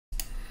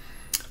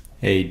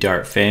Hey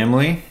Dart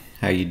family,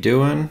 how you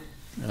doing?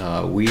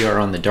 We are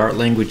on the Dart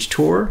language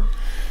tour,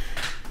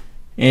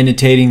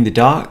 annotating the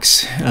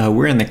docs.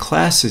 We're in the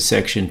classes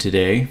section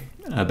today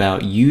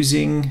about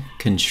using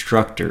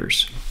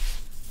constructors.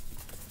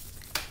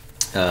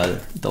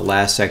 The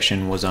last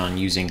section was on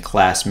using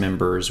class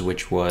members,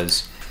 which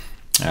was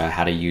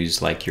how to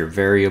use like your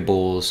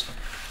variables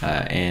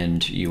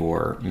and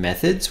your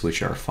methods,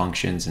 which are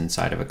functions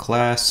inside of a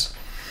class.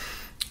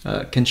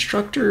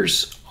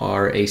 Constructors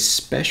are a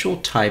special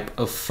type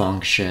of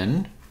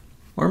function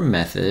or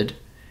method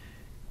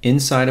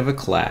inside of a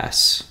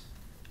class,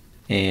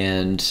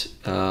 and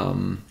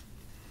the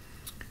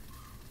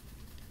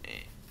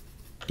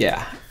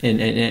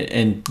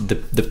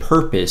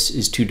purpose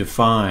is to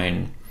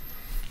define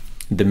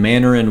the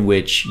manner in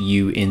which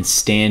you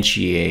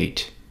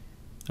instantiate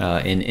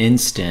an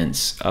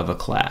instance of a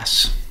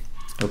class.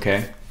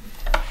 Okay.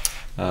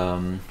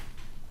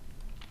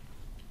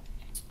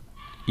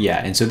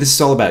 And so this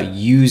is all about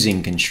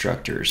using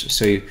constructors.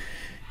 So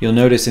you'll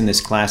notice in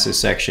this classes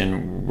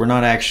section, we're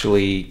not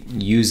actually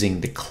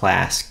using the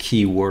class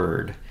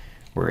keyword.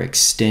 We're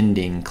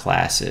extending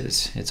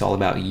classes. It's all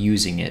about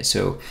using it.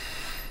 So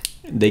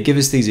they give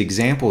us these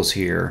examples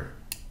here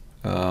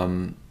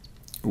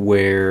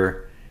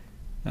where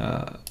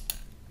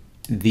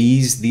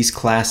these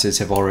classes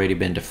have already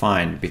been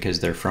defined because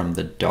they're from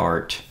the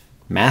Dart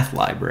math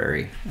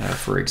library,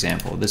 for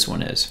example. This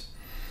one is.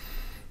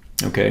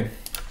 Okay.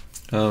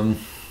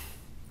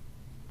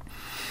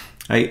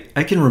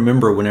 I can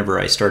remember whenever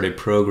I started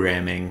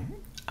programming,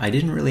 I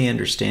didn't really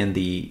understand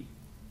the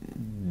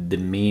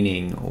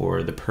meaning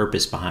or the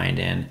purpose behind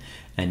an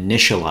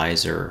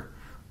initializer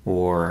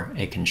or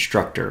a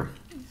constructor.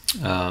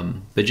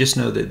 But just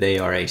know that they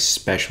are a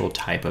special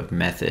type of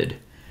method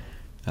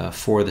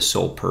for the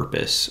sole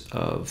purpose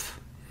of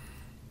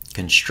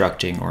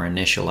constructing or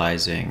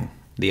initializing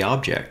the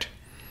object.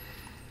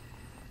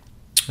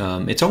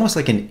 It's almost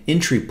like an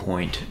entry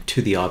point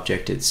to the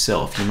object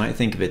itself. You might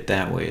think of it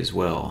that way as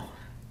well.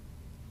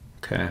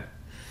 Okay.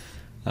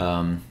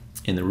 In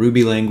the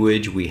Ruby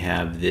language, we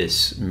have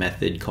this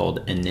method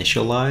called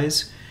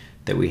initialize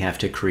that we have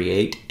to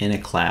create in a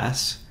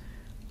class.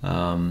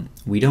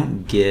 We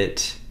don't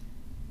get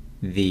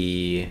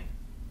the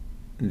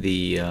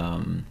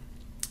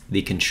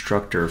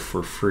constructor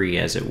for free,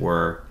 as it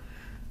were,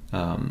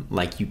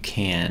 like you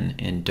can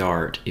in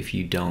Dart if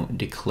you don't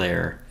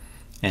declare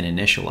an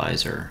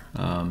initializer.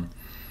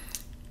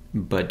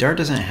 But Dart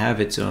doesn't have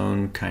its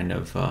own kind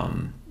of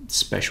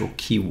special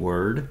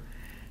keyword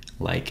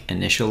like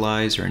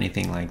initialize or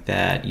anything like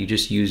that. You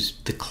just use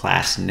the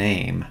class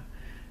name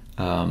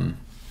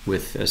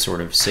with a sort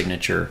of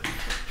signature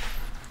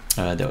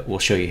that we'll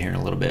show you here in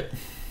a little bit.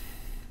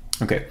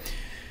 Okay.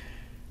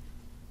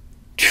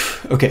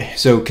 Okay,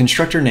 so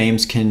constructor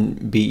names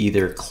can be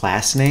either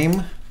class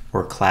name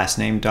or class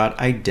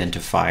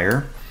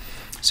name.identifier.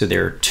 So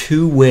there are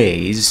two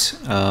ways,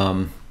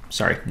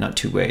 sorry, not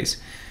two ways.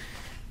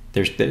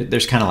 There's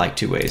kind of like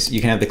two ways. You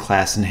can have the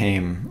class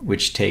name,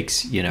 which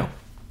takes, you know,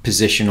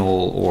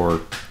 positional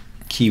or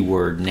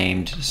keyword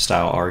named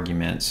style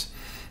arguments,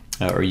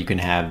 or you can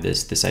have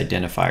this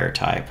identifier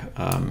type.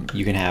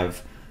 You can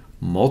have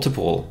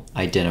multiple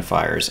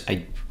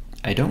identifiers.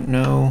 I don't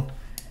know,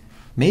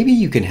 maybe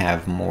you can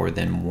have more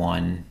than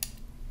one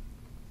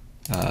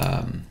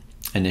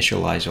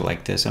initializer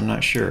like this. I'm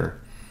not sure.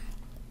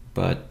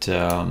 But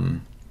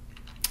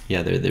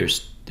yeah,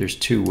 there's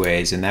two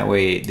ways, and that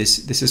way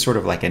this is sort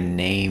of like a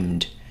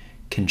named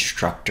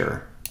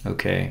constructor,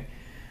 okay?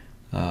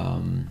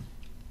 And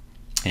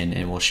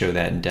we'll show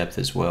that in depth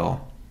as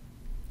well.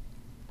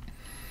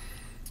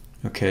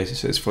 Okay, so it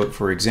says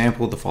for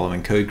example, the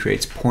following code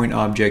creates point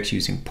objects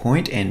using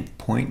point and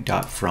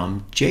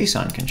point.from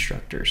JSON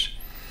constructors.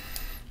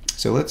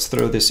 So let's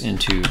throw this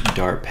into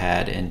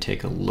Dartpad and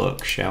take a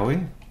look, shall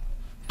we?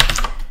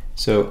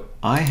 So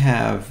I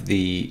have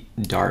the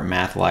Dart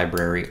math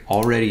library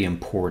already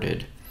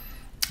imported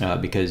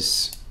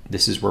because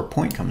this is where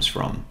point comes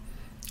from.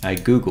 I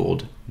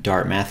Googled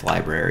Dart math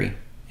library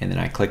and then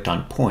I clicked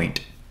on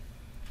point.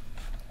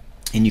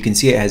 And you can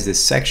see it has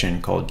this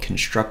section called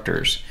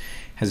constructors.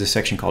 It has a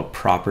section called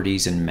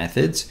properties and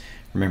methods.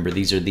 Remember,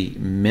 these are the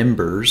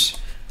members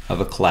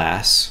of a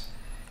class.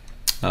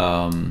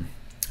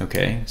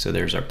 Okay, so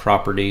there's our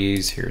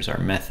properties, here's our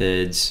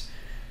methods.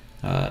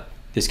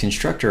 This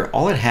constructor,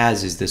 all it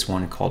has is this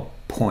one called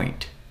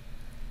point.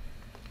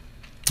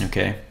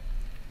 Okay,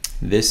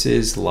 this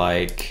is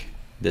like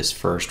this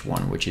first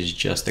one, which is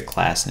just the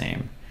class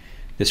name.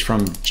 This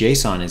from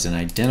JSON is an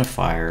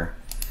identifier,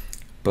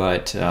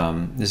 but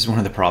this is one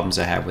of the problems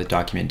I have with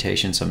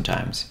documentation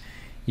sometimes.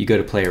 You go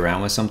to play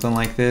around with something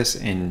like this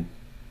and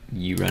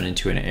you run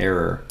into an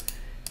error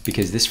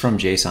because this from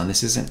JSON,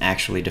 this isn't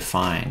actually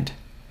defined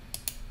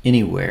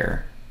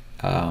anywhere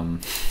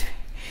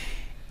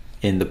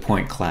in the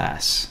point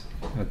class.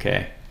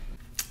 Okay,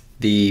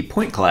 the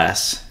point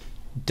class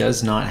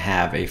does not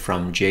have a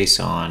from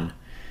JSON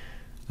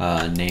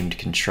named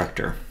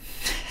constructor.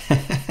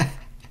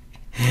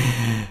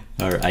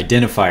 All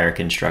identifier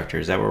constructor.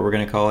 Is that what we're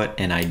going to call it?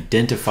 An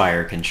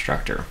identifier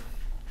constructor.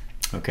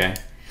 Okay,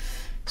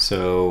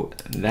 so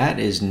that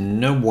is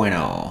no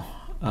bueno.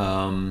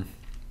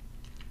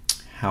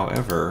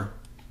 However,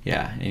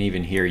 yeah, and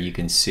even here you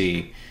can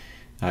see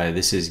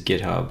this is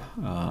GitHub.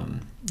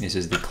 This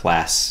is the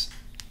class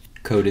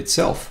code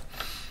itself.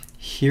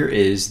 Here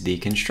is the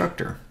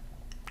constructor.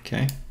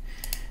 Okay,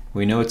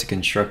 we know it's a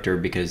constructor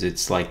because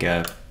it's like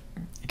it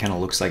kind of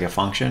looks like a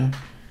function,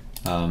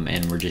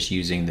 and we're just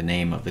using the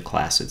name of the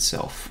class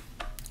itself.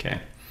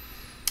 Okay.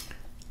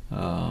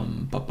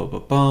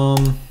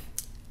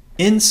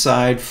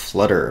 Inside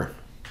Flutter,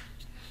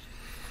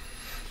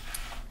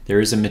 there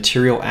is a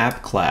material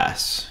app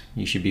class.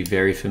 You should be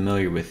very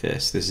familiar with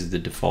this. This is the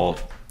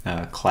default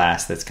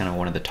class that's kind of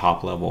one of the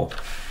top level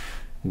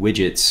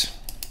widgets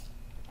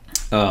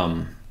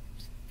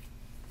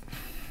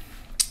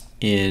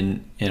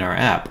in our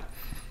app.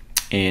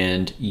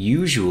 And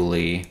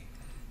usually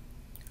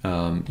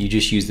you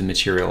just use the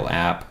material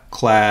app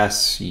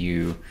class,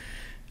 you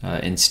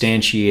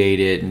instantiate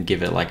it and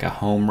give it like a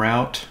home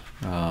route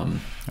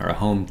or a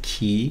home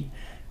key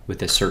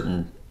with a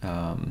certain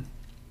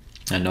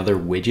another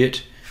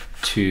widget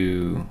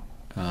to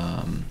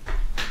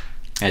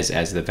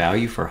as the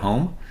value for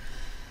home.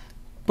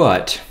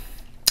 But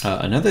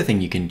another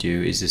thing you can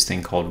do is this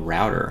thing called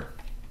router.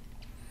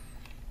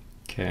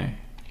 Okay,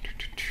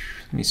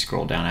 let me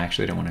scroll down.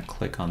 Actually, I don't want to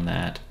click on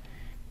that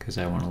because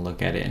I want to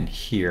look at it in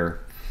here.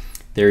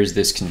 There's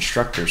this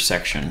constructor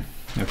section.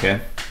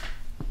 Okay,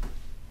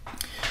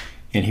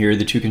 and here are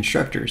the two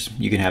constructors.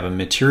 You can have a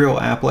material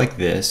app like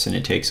this, and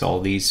it takes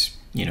all these,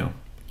 you know,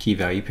 key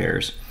value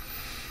pairs,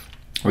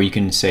 or you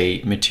can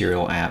say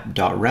material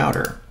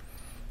app.router,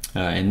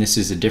 and this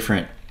is a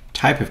different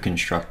type of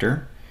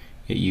constructor.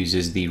 It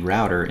uses the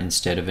router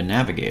instead of a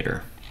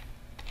navigator.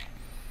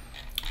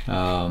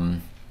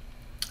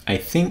 I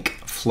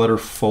think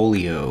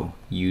Flutterfolio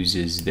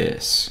uses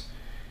this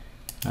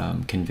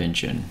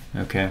convention.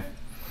 Okay,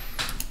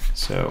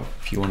 so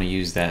if you want to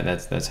use that,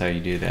 that's how you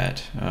do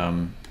that.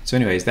 So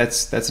anyways,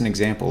 that's an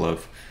example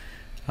of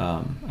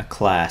a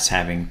class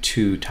having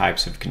two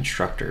types of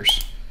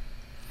constructors.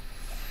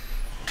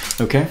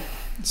 Okay,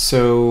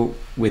 so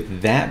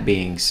with that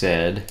being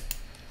said,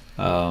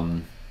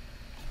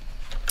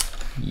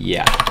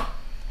 yeah,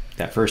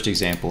 that first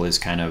example is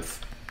kind of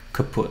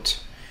kaput.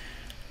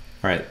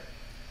 All right,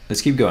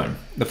 let's keep going.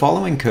 The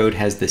following code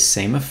has the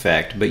same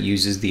effect but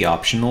uses the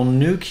optional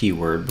new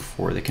keyword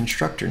before the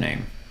constructor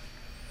name.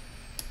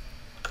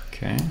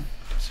 Okay,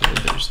 so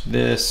there's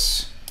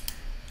this.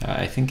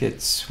 I think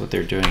it's what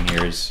they're doing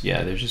here is,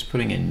 yeah, they're just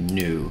putting a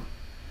new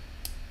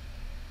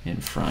in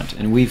front.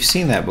 And we've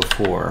seen that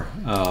before.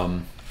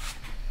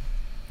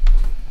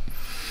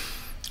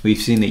 We've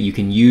seen that you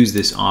can use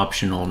this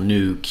optional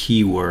new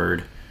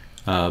keyword,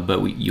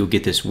 but you'll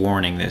get this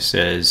warning that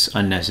says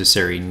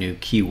unnecessary new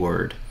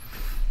keyword.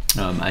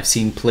 I've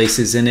seen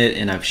places in it,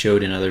 and I've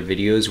showed in other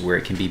videos where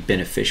it can be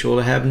beneficial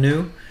to have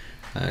new,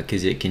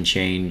 because it can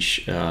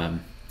change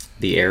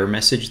the error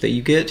message that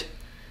you get.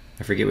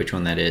 I forget which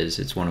one that is.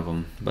 It's one of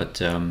them, but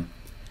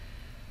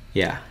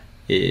yeah,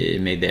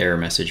 it made the error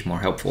message more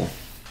helpful.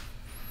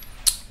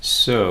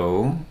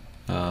 So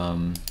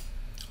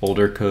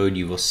older code,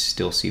 you will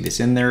still see this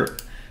in there.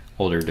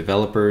 Older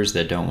developers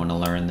that don't want to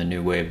learn the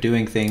new way of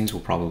doing things will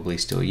probably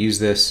still use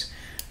this,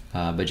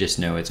 but just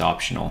know it's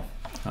optional,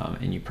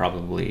 and you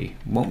probably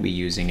won't be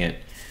using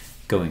it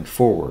going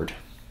forward.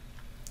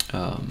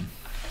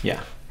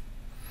 Yeah.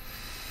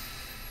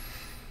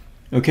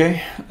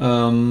 Okay.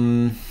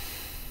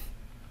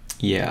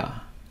 Yeah,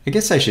 I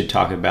guess I should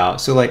talk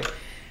about, so like,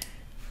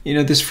 you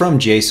know, this from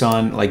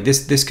JSON, like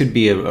this could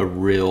be a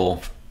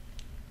real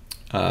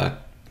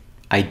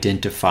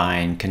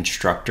identifying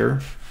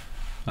constructor,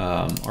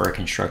 or a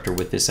constructor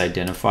with this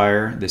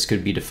identifier. This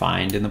could be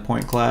defined in the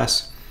point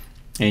class,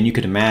 and you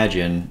could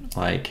imagine,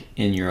 like,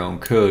 in your own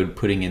code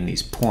putting in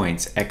these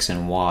points X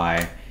and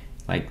Y.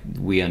 Like,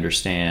 we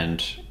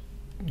understand,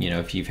 you know,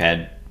 if you've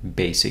had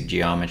basic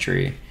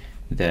geometry,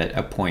 that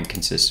a point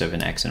consists of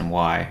an X and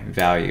Y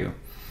value.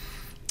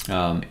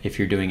 If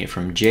you're doing it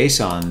from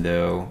JSON,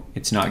 though,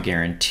 it's not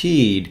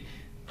guaranteed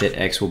that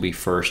X will be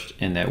first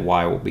and that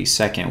Y will be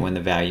second when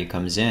the value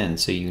comes in.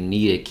 So you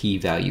need a key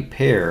value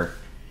pair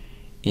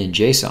in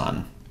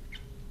JSON.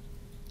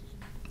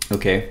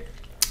 Okay,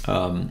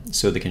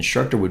 so the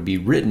constructor would be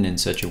written in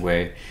such a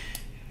way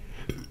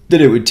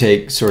that it would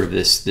take sort of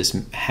this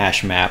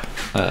hash map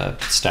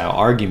style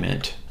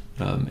argument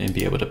and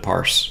be able to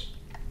parse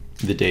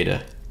the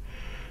data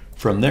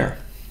from there.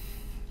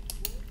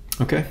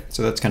 Okay,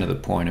 so that's kind of the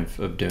point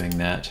of doing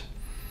that.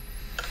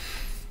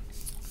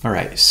 All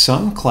right,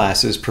 some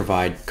classes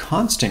provide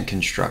constant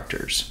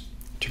constructors.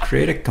 To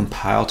create a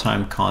compile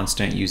time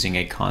constant using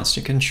a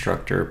constant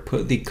constructor,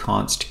 put the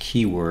const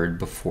keyword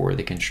before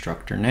the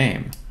constructor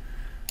name.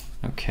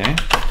 Okay,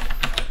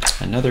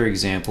 another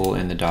example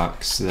in the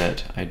docs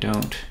that I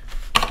don't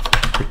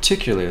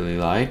particularly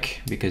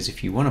like, because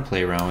if you want to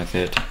play around with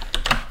it,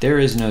 there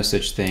is no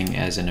such thing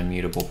as an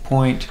immutable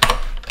point,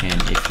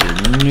 and if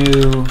you're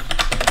new,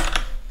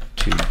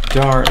 to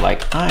Dart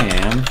like I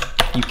am,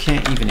 you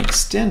can't even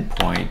extend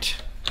point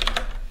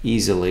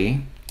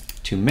easily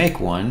to make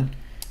one,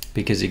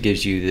 because it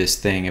gives you this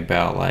thing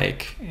about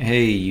like,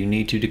 hey, you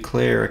need to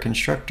declare a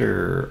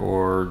constructor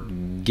or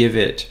give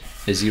it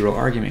a zero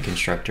argument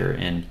constructor,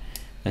 and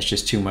that's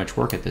just too much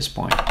work at this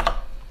point.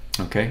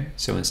 Okay,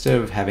 so instead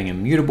of having a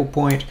mutable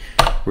point,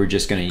 we're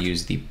just going to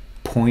use the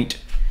point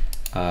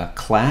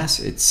class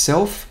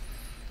itself,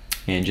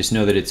 and just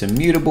know that it's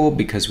immutable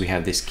because we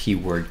have this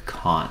keyword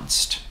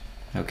const.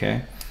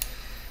 Okay,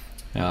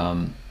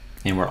 and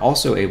we're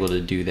also able to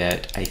do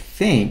that, I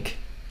think,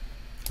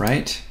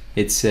 right?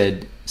 It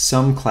said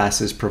some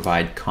classes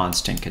provide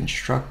constant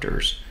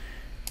constructors.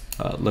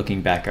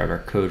 Looking back at our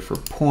code for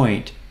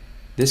point,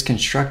 this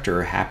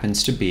constructor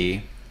happens to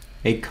be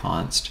a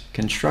const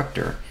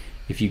constructor.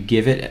 If you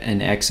give it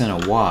an x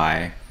and a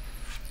y,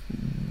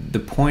 the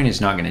point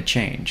is not going to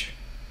change.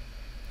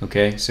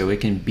 Okay, so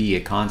it can be a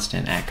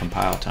constant at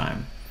compile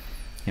time.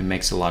 It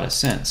makes a lot of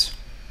sense.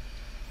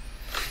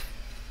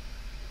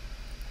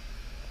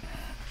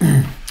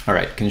 All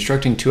right,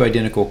 constructing two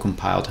identical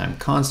compile time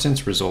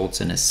constants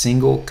results in a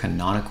single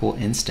canonical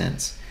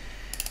instance.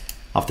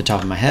 Off the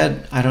top of my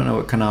head, I don't know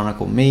what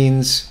canonical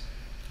means.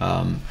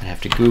 I'd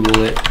have to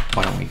Google it.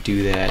 Why don't we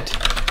do that?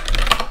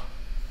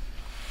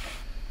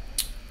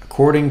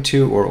 According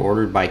to or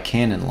ordered by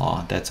canon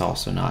law, that's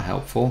also not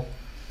helpful.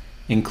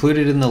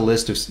 Included in the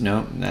list of,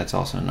 no, that's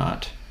also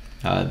not.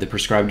 The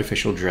prescribed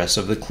official dress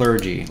of the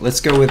clergy.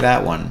 Let's go with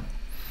that one.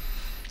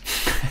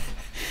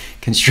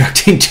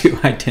 Constructing two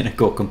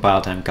identical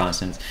compile time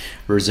constants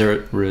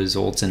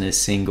results in a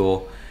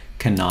single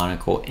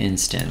canonical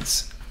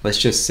instance. Let's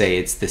just say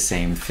it's the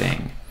same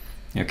thing,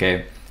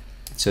 okay?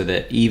 So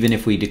that even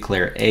if we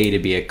declare A to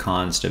be a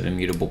const of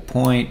immutable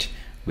point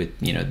with,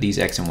 you know, these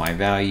x and y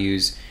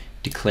values,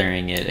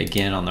 declaring it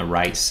again on the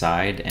right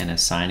side and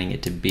assigning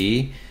it to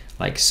B,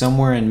 like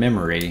somewhere in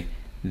memory,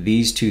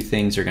 these two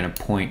things are going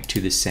to point to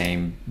the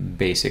same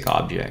basic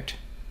object,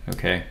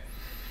 okay?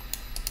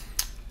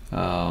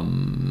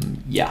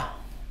 Yeah.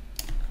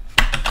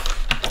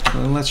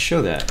 Well, let's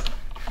show that.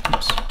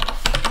 Oops.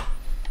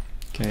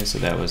 Okay, so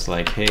that was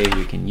like, hey,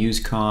 we can use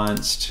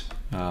const.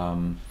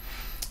 Again,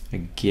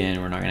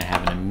 we're not going to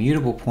have an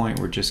immutable point,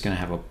 we're just going to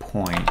have a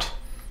point.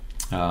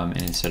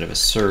 And instead of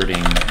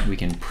asserting, we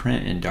can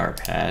print in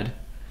dartpad.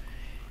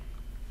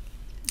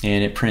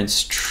 And it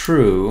prints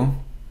true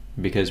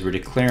because we're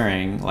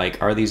declaring,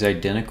 like, are these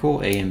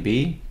identical, A and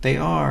B? They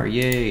are,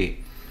 yay.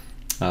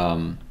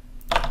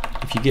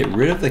 If you get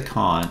rid of the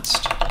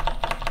const,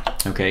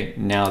 okay,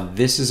 now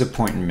this is a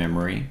point in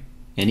memory,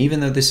 and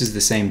even though this is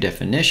the same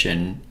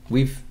definition,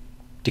 we've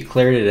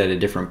declared it at a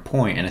different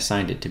point and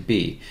assigned it to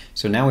B.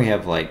 So now we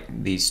have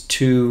like these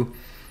two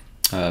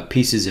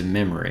pieces of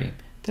memory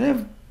that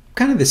have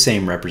kind of the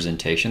same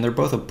representation. They're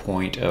both a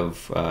point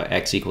of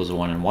x equals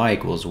 1 and y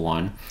equals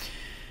 1,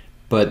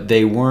 but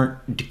they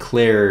weren't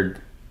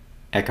declared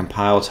at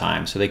compile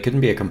time, so they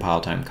couldn't be a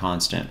compile time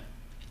constant.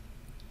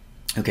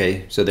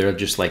 Okay, so they're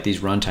just like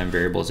these runtime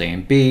variables A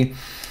and B.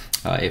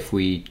 If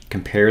we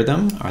compare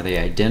them, are they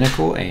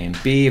identical, A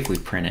and B? If we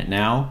print it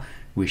now,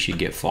 we should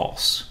get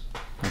false.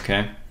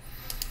 Okay,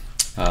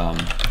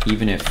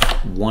 even if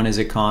one is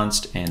a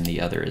const and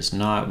the other is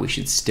not, we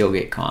should still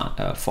get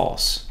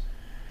false.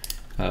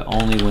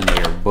 Only when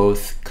they are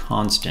both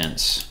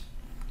constants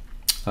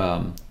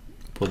will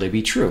they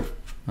be true.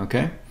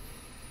 Okay.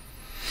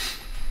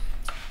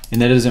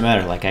 And that doesn't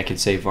matter. Like I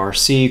could say var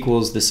c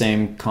equals the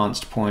same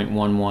const point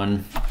 1,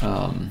 1,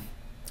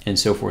 and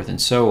so forth and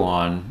so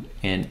on.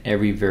 And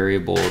every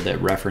variable that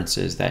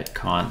references that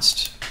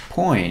const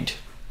point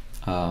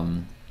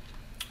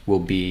will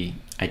be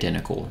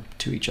identical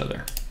to each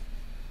other.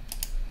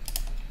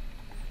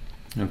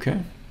 Okay.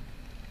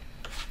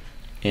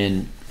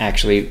 And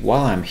actually,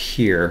 while I'm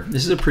here,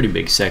 this is a pretty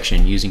big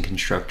section using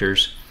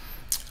constructors.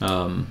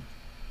 What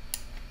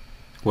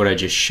I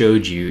just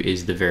showed you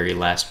is the very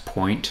last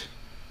point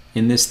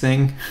in this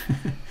thing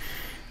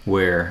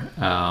where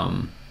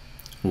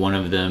one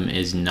of them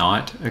is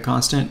not a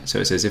constant. So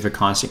it says if a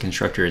constant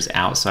constructor is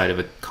outside of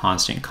a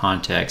constant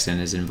context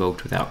and is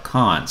invoked without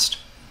const,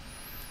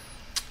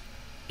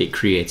 it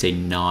creates a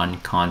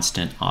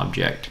non-constant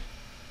object.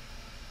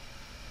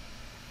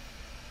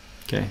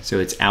 Okay, so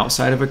it's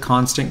outside of a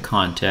constant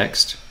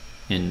context,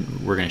 and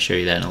we're going to show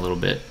you that in a little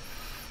bit,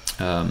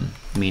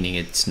 meaning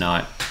it's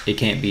not, it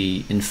can't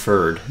be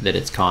inferred that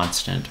it's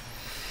constant.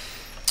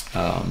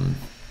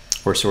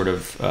 Or sort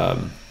of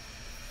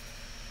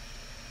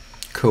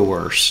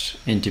coerced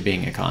into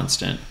being a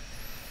constant.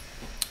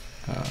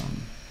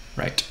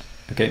 Right.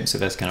 Okay, so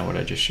that's kind of what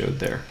I just showed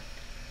there.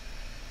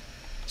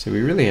 So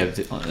we really have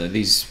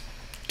these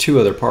two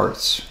other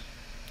parts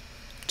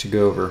to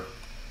go over.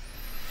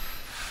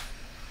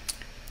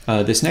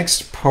 This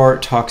next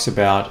part talks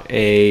about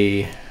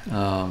a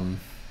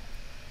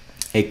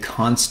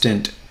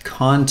constant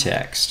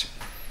context.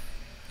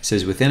 It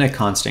says within a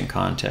constant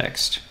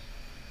context,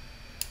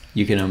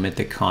 You can omit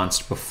the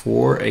const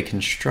before a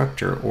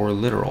constructor or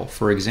literal.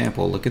 For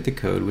example, look at the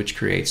code which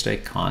creates a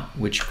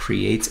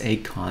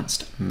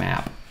const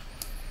map.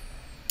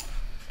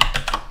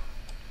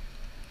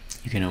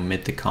 You can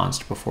omit the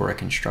const before a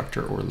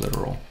constructor or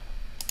literal.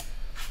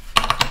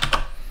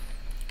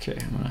 Okay,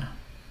 I'm gonna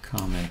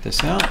comment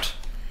this out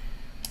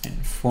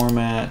and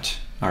format.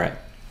 All right.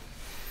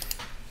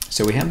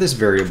 So we have this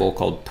variable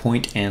called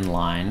point and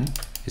line.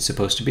 It's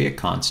supposed to be a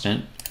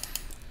constant.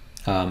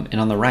 And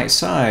on the right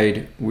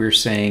side, we're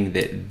saying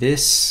that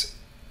this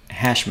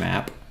hash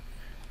map,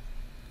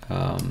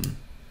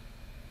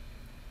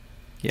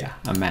 yeah,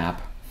 a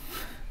map,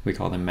 we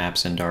call them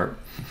maps in Dart.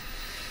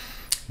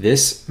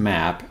 This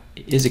map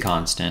is a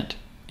constant,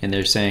 and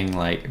they're saying,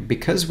 like,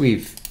 because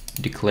we've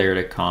declared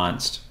a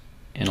const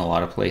in a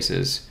lot of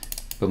places,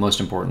 but most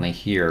importantly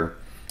here,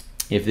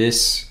 if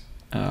this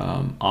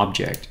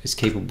object is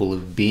capable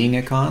of being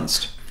a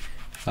const,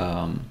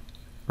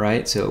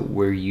 right? So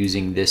we're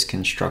using this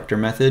constructor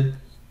method,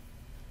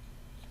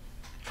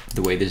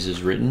 the way this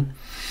is written,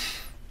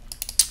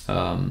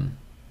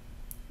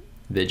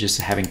 that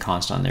just having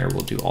const on there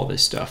will do all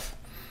this stuff.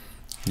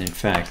 And in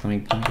fact, let me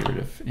get rid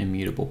of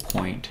immutable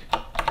point.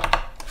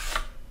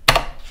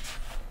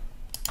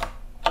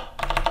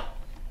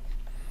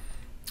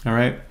 All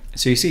right,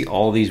 so you see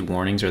all these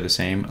warnings are the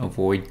same.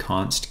 Avoid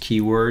const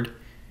keyword.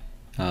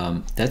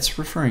 That's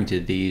referring to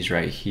these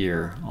right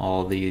here,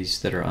 all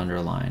these that are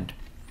underlined.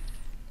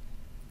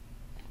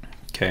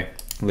 Okay,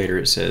 later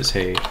it says,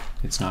 hey,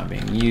 it's not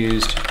being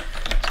used.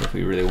 So if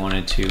we really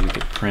wanted to, we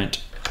could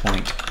print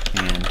point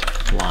and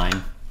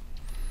line.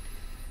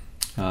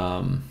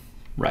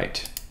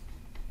 Right.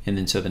 And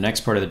then so the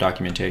next part of the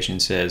documentation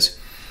says,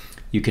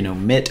 you can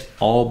omit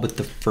all but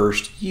the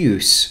first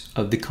use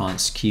of the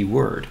const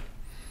keyword.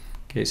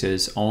 Okay, it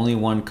says only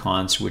one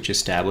const which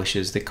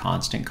establishes the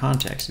constant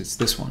context. It's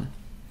this one.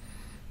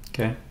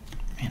 Okay,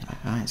 man, my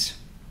eyes.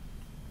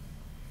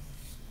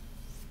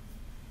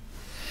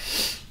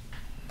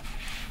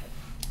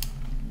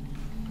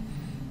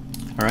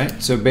 All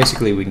right, so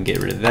basically we can get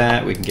rid of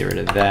that, we can get rid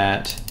of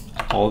that,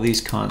 all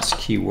these const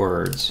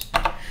keywords.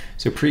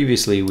 So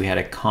previously we had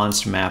a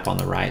const map on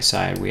the right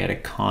side, we had a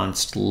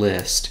const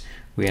list,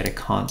 we had a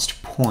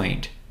const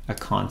point, a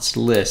const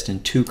list,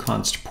 and two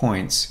const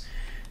points.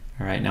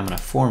 All right, now I'm going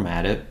to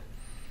format it,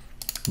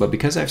 but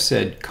because I've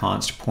said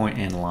const point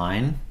and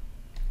line,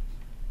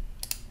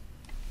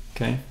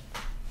 okay,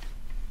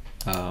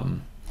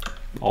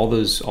 all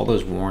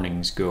those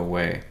warnings go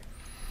away.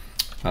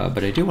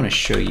 But I do want to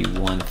show you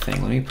one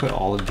thing. Let me put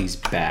all of these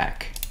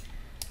back,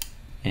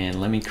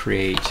 and let me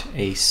create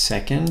a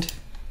second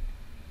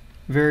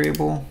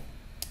variable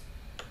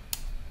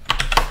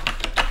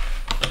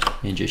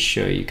and just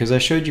show you, because I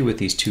showed you with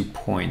these 2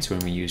 points when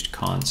we used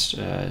const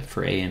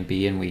for A and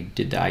B, and we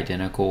did the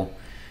identical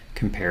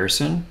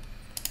comparison.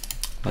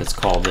 Let's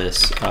call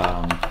this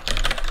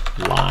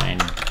line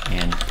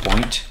and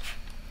point.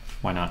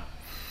 Why not?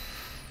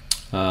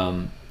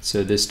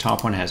 So this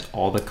top one has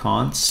all the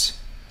consts.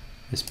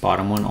 This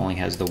bottom one only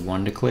has the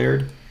one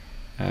declared.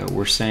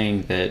 We're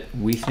saying that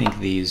we think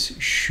these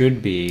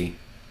should be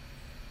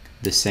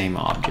the same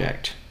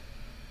object,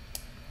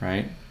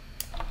 right?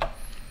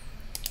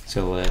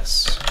 So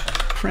let's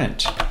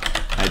print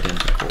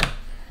identical.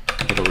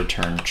 It'll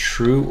return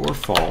true or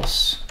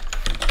false.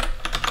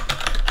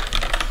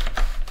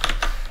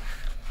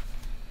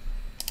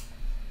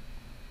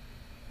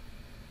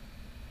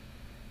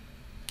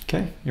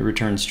 Okay, it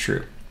returns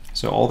true.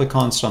 So all the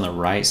consts on the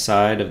right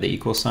side of the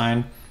equal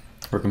sign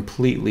are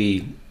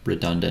completely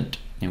redundant,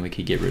 and we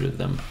could get rid of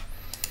them.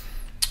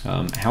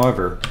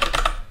 However,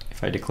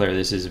 if I declare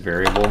this as a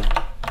variable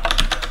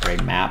or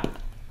a map,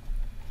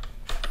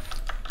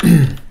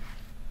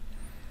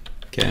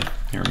 okay,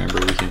 and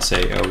remember we can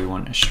say, oh, we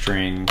want a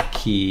string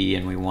key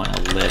and we want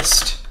a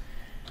list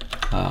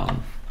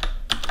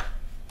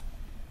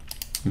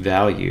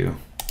value.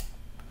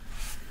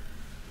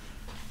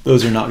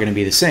 Those are not going to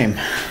be the same,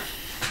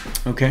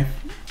 okay?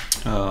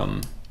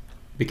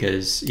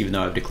 Because even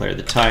though I've declared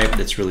the type,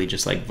 that's really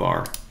just like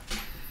var.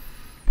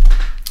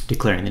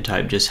 Declaring the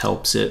type just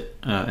helps it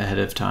ahead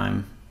of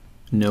time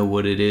know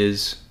what it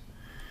is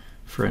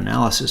for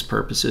analysis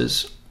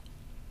purposes.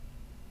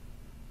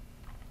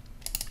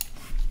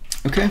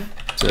 Okay,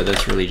 so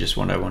that's really just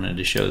what I wanted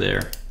to show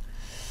there.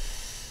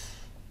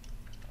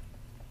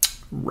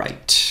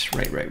 Right.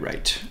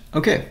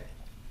 Okay.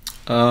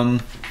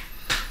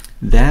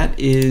 That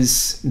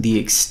is the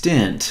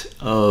extent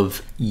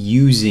of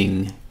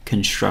using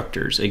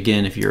constructors.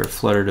 Again, if you're a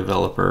Flutter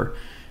developer,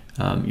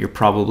 you're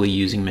probably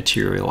using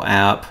Material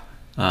App.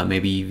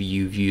 Maybe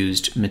you've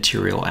used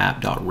Material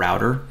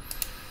App.router.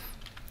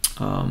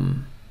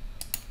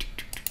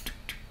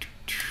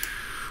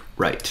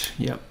 Right,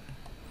 yep.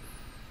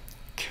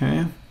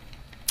 Okay.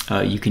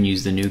 You can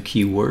use the new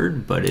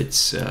keyword, but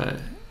it's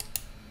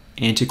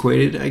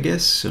antiquated, I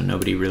guess, so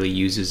nobody really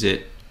uses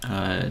it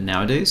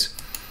nowadays.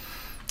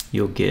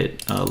 You'll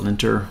get a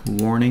linter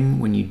warning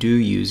when you do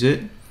use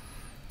it.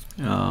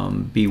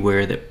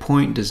 Beware that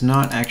point does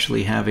not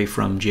actually have a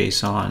from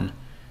JSON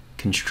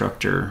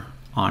constructor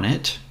on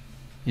it.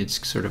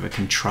 It's sort of a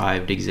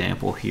contrived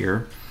example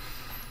here.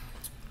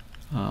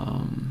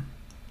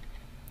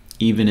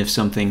 Even if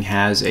something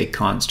has a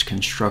const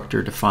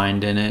constructor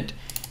defined in it,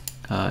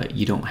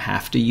 you don't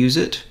have to use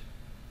it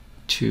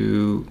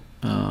to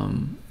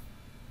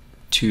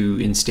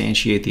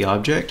instantiate the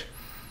object.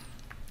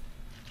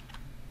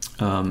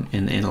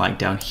 And like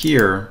down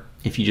here,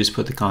 if you just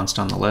put the const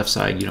on the left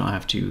side, you don't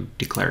have to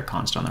declare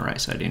const on the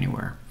right side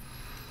anywhere.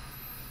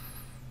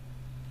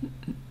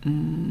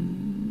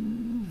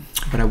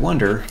 But I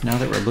wonder, now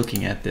that we're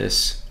looking at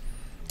this,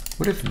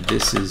 what if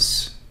this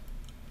is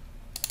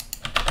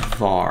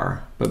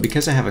var, but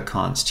because I have a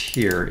const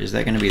here, is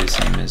that going to be the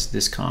same as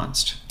this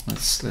const?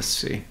 Let's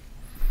see.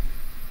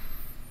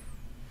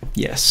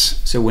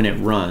 Yes, so when it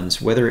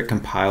runs, whether it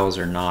compiles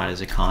or not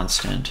as a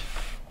constant,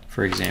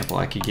 for example,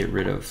 I could get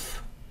rid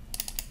of,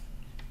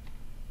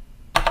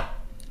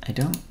 I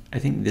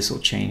think this will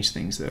change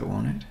things though,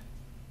 won't it?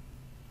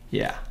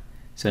 Yeah,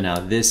 so now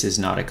this is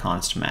not a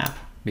const map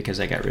because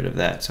I got rid of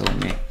that, so let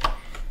me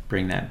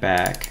bring that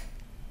back.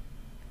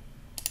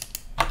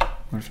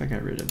 What if I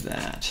got rid of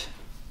that?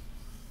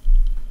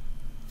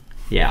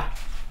 Yeah,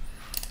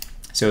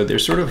 so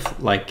there's sort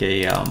of like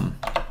a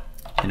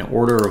an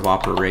order of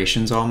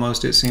operations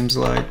almost, it seems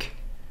like.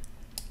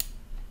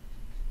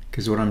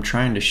 Because what I'm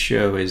trying to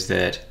show is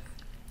that,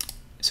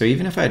 so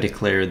even if I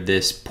declare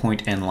this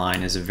point end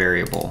line as a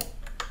variable,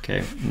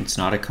 okay, it's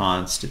not a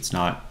const, it's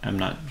not, I'm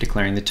not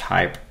declaring the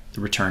type,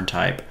 the return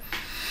type.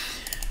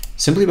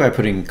 Simply by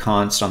putting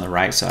const on the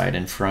right side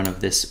in front of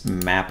this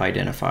map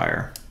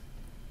identifier,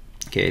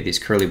 okay, these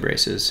curly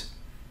braces,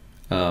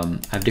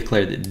 I've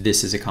declared that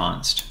this is a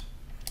const.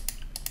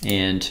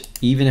 And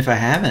even if I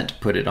haven't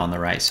put it on the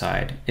right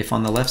side, if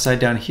on the left side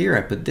down here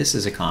I put this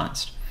as a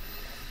const,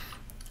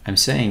 I'm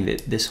saying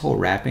that this whole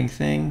wrapping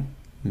thing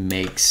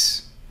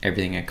makes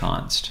everything a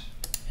const.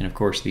 And of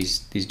course these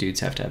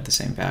dudes have to have the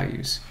same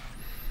values.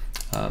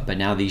 But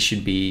now these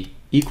should be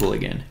equal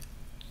again.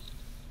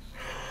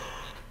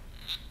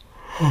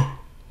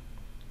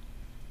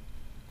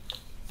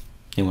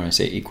 And when I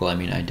say equal, I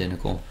mean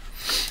identical.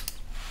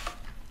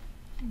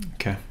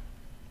 Okay.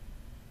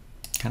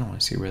 Kind of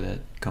want to see where that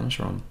comes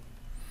from.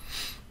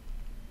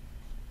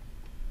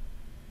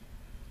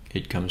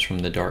 It comes from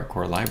the Dart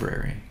core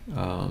library.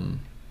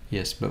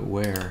 Yes, but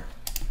where?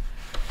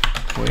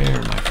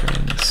 Where, my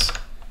friends?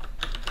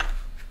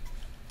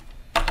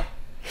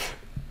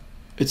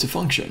 It's a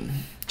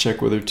function.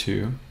 Check whether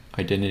to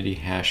identity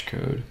hash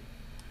code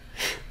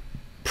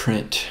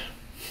print.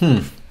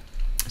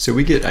 So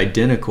we get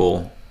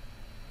identical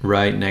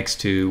right next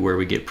to where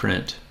we get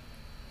print.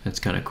 That's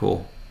kind of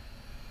cool.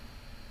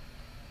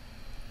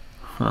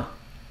 Huh.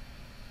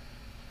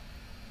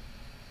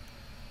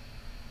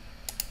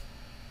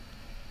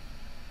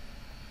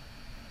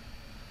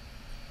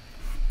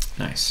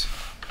 Nice.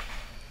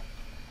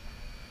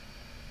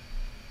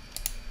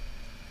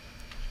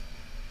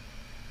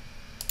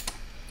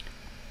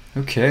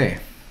 Okay.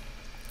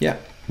 Yeah,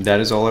 that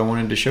is all I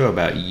wanted to show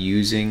about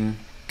using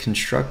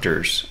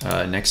constructors.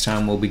 Next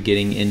time we'll be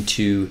getting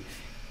into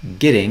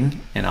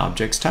getting an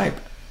object's type.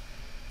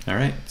 All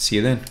right, see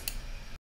you then.